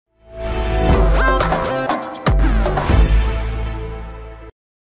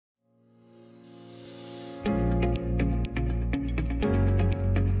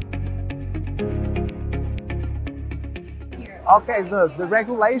Okay, the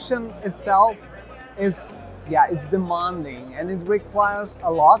regulation itself is, yeah, it's demanding and it requires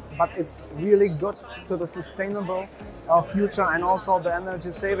a lot, but it's really good to the sustainable future and also the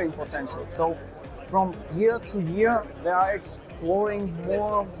energy saving potential. So from year to year, they are exploring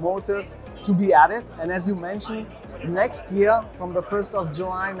more motors to be added. And as you mentioned, next year, from the 1st of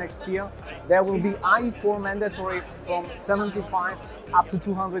July next year, there will be IE4 mandatory from 75 up to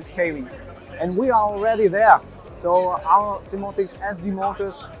 200 kV. And we are already there. So our Siemens SD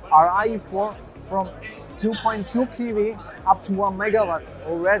motors are IE4 from 2.2 kV up to 1 megawatt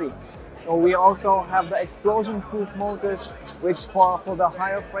already. So we also have the explosion-proof motors, which for the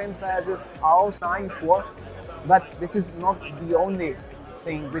higher frame sizes are also IE4. But this is not the only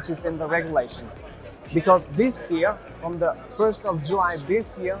thing which is in the regulation. Because this year, from the 1st of July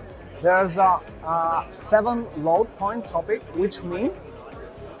this year, there's a 7 load point topic, which means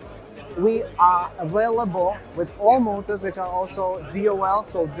we are available with all motors which are also DOL,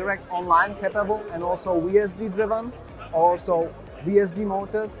 so direct online capable, and also VSD driven, also VSD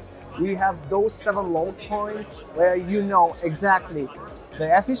motors. We have those 7 load points where you know exactly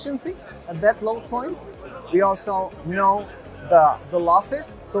the efficiency at that load points. We also know the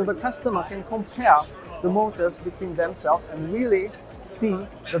losses, so the customer can compare the motors between themselves and really see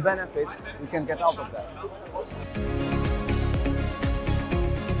the benefits we can get out of that.